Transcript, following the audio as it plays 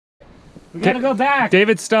We gotta go back.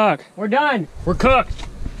 David's stuck. We're done. We're cooked.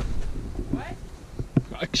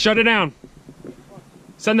 What? Shut it down.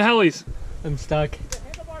 Send the helis. I'm stuck. The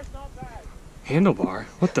handlebar's not bad. Handlebar?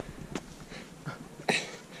 What the?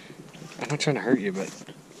 I'm not trying to hurt you, but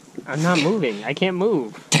I'm not moving. I can't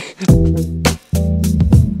move.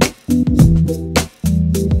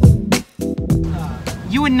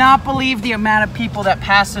 You would not believe the amount of people that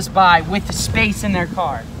pass us by with space in their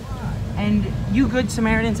car. And you good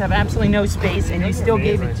Samaritans have absolutely no space, and you still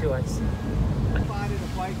gave it to us. I spotted a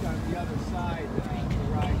bike on the other side to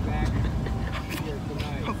ride back here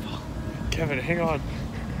tonight. Kevin, hang on.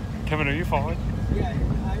 Kevin, are you falling? Yeah,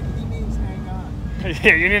 he means hang on.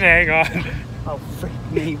 Yeah, you need to hang on. Oh, freak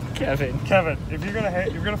me, Kevin. Kevin, if you're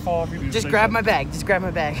gonna fall, if you Just grab my bag. Just grab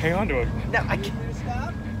my bag. Hang on to him. No, I can't. You gonna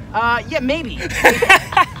stop? Yeah, maybe.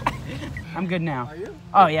 I'm good now. Are you?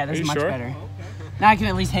 Oh yeah, this Are is you much sure? better. Okay. Now I can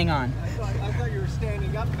at least hang on. I thought you were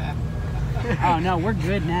standing up back. Oh no, we're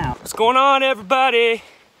good now. What's going on, everybody?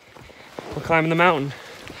 We're climbing the mountain.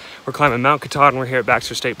 We're climbing Mount Katahdin. We're here at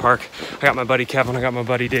Baxter State Park. I got my buddy Kevin, I got my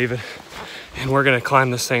buddy David, and we're gonna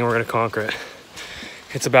climb this thing. We're gonna conquer it.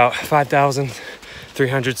 It's about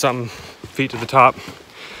 5,300 something feet to the top.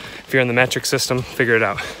 If you're in the metric system, figure it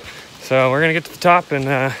out. So we're gonna get to the top,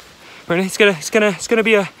 and it's gonna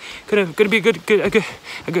be a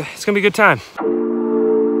good time.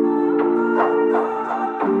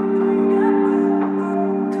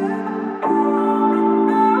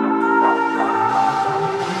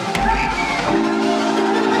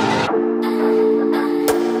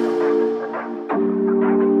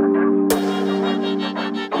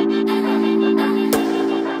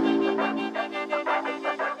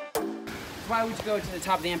 Why would you go to the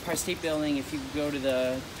top of the Empire State Building if you could go to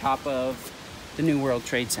the top of the New World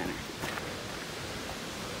Trade Center?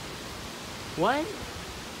 What?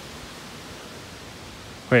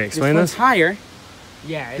 Wait, explain This this. one's higher.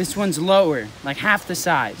 Yeah. This one's lower, like half the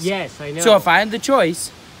size. Yes, I know. So if I had the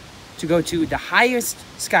choice to go to the highest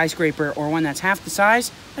skyscraper or one that's half the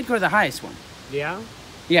size, I'd go to the highest one. Yeah?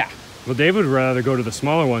 Yeah. Well, David would rather go to the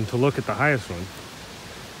smaller one to look at the highest one.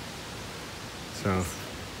 So.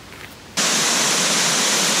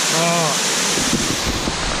 Oh.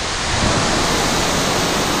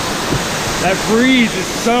 That breeze is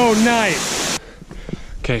so nice.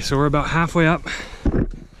 Okay, so we're about halfway up,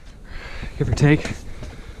 give or take,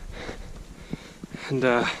 and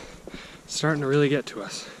it's starting to really get to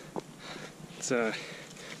us. It's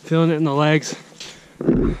feeling it in the legs.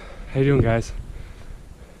 How you doing, guys?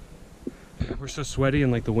 We're so sweaty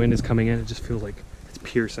and like the wind is coming in, it just feels like it's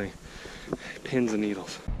piercing. Pins and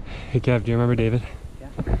needles. Hey Kev, do you remember David? Yeah.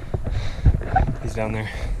 He's down there.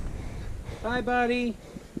 Bye, buddy.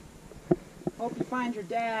 Hope you find your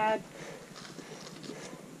dad.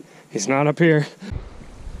 He's not up here.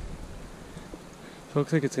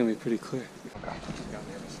 Looks like it's gonna be pretty clear.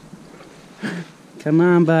 Come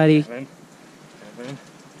on, buddy. Kevin,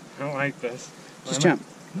 I don't like this. Just jump.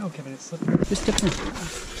 No, Kevin, it's slippery. Just step in.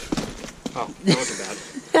 Oh, that wasn't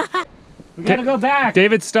bad. We gotta go back.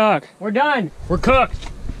 David's stuck. We're done. We're cooked.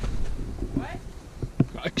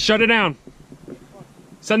 What? Shut it down.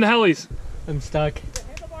 Send the helis. I'm stuck. The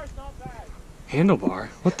handlebar's not bad. Handlebar?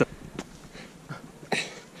 What the?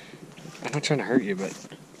 I'm not trying to hurt you, but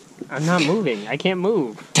I'm not moving. I can't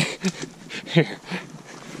move. here.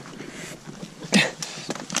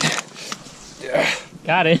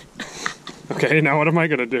 Got it. Okay, now what am I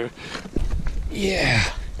gonna do? Yeah,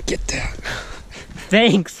 get down.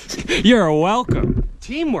 Thanks. You're welcome.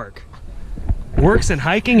 Teamwork. Works in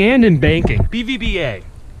hiking and in banking. BVBA.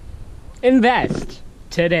 Invest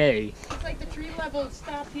today. It's like the tree level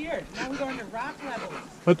stopped here. Now we're going to rock levels.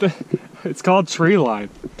 What the? It's called tree line.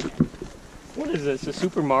 What is this? A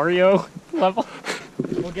Super Mario level?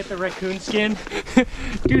 We'll get the raccoon skin.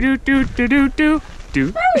 Do do do do do do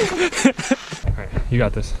do. All right, you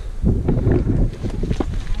got this.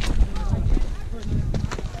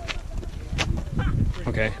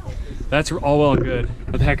 Okay, that's all well and good.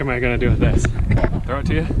 What the heck am I gonna do with this? Throw it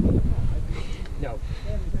to you? No.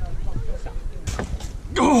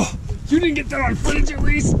 Oh, you didn't get that on footage at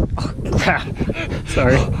least. Oh, crap.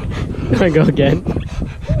 Sorry. Can I go again?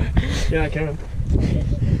 Yeah, I can.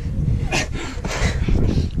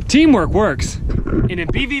 Teamwork works. And in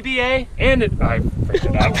BVBA and in... I freaked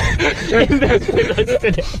it up.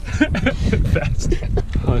 Invest.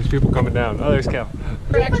 Oh, there's people coming down. Oh, there's Cal.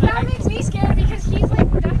 Yeah, but that makes me scared because he's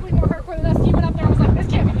like definitely more hardcore than us. He went up there and was like, this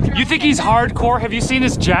can't be the truth. You think he's hardcore? Have you seen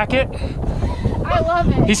his jacket? I love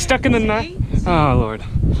it. He's stuck in the night. Oh, Lord.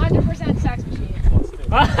 100% sex machine.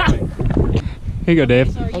 Here you go,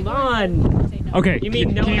 Dave. So Hold on. Say no. Okay, You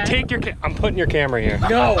mean no can you hat? take your I'm putting your camera here.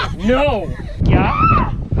 No, no. Yeah.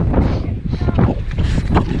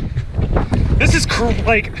 This is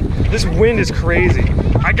like, this wind is crazy.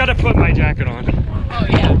 I gotta put my jacket on. Oh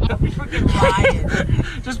yeah. Freaking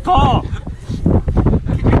lying. Just Paul.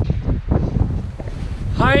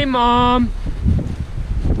 Hi, Mom.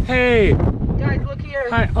 Hey. Guys, look here.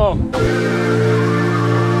 Hi. Oh.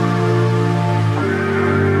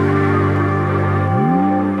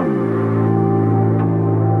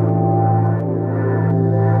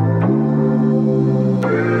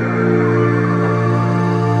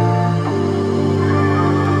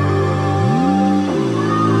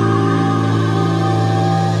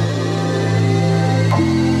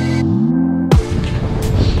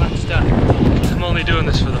 Doing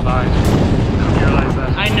this for the vibe. I don't realize that.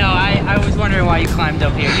 I know. I was wondering why you climbed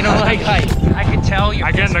up here. You know, like I could tell you're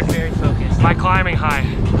very focused. My climbing high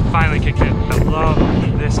finally kicked in. I love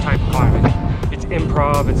this type of climbing. It's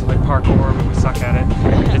improv. It's like parkour, but we suck at it.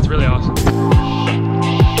 It's really awesome.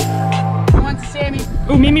 Who wants to Sammy?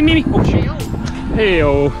 Oh, me. Oh, shit.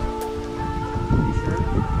 Hey-o.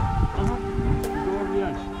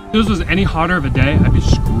 If this was any hotter of a day, I'd be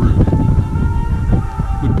screwed.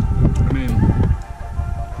 I mean,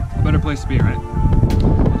 better place to be, right?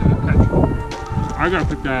 Okay. I gotta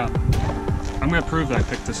pick that up. I'm gonna prove that I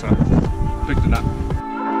picked this up. Picked it up.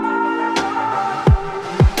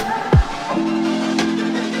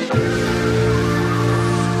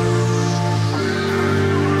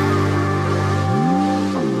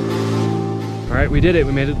 All right, we did it.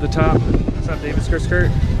 We made it to the top. What's up, David? Skirt?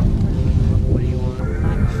 What do you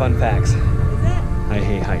want? Fun facts. I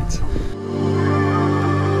hate heights.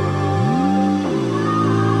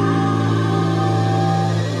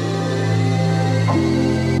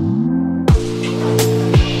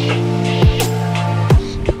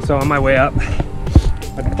 So on my way up,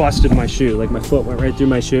 I busted my shoe. Like my foot went right through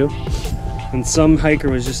my shoe. And some hiker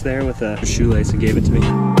was just there with a shoelace and gave it to me.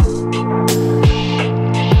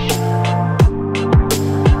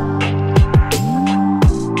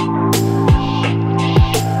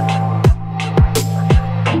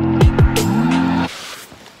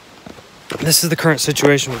 This is the current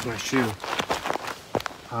situation with my shoe.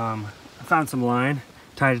 I found some line,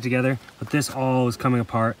 tied it together, but this all is coming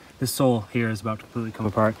apart. This sole here is about to completely come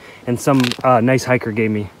apart. And some nice hiker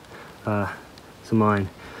gave me some line.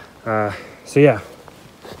 So yeah,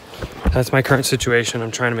 that's my current situation.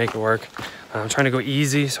 I'm trying to make it work. I'm trying to go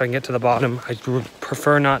easy so I can get to the bottom. I would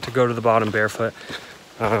prefer not to go to the bottom barefoot,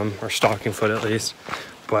 or stocking foot at least,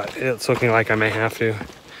 but it's looking like I may have to.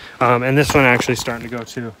 And this one actually starting to go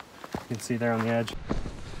too. You can see there on the edge.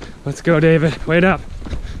 Let's go, David. Wait up.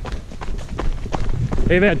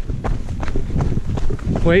 David.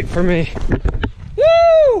 Wait for me.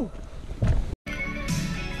 Woo!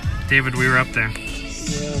 David, we were up there.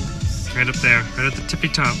 Yeah. Right up there, right at the tippy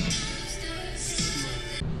top.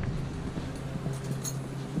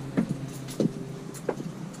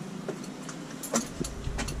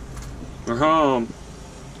 We're home.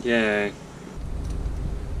 Yay.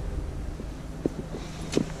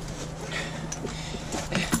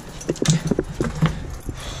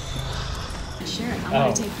 I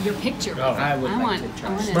want to take your picture. Oh, I would like want to try.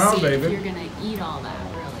 I want to Smile, see David. if you're gonna eat all that.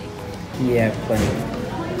 Really. Yeah, plenty. I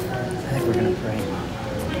think we're gonna pray.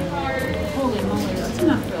 Holy moly, that's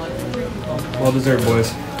enough for like 3 people. Well deserved,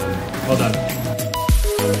 boys. Well done.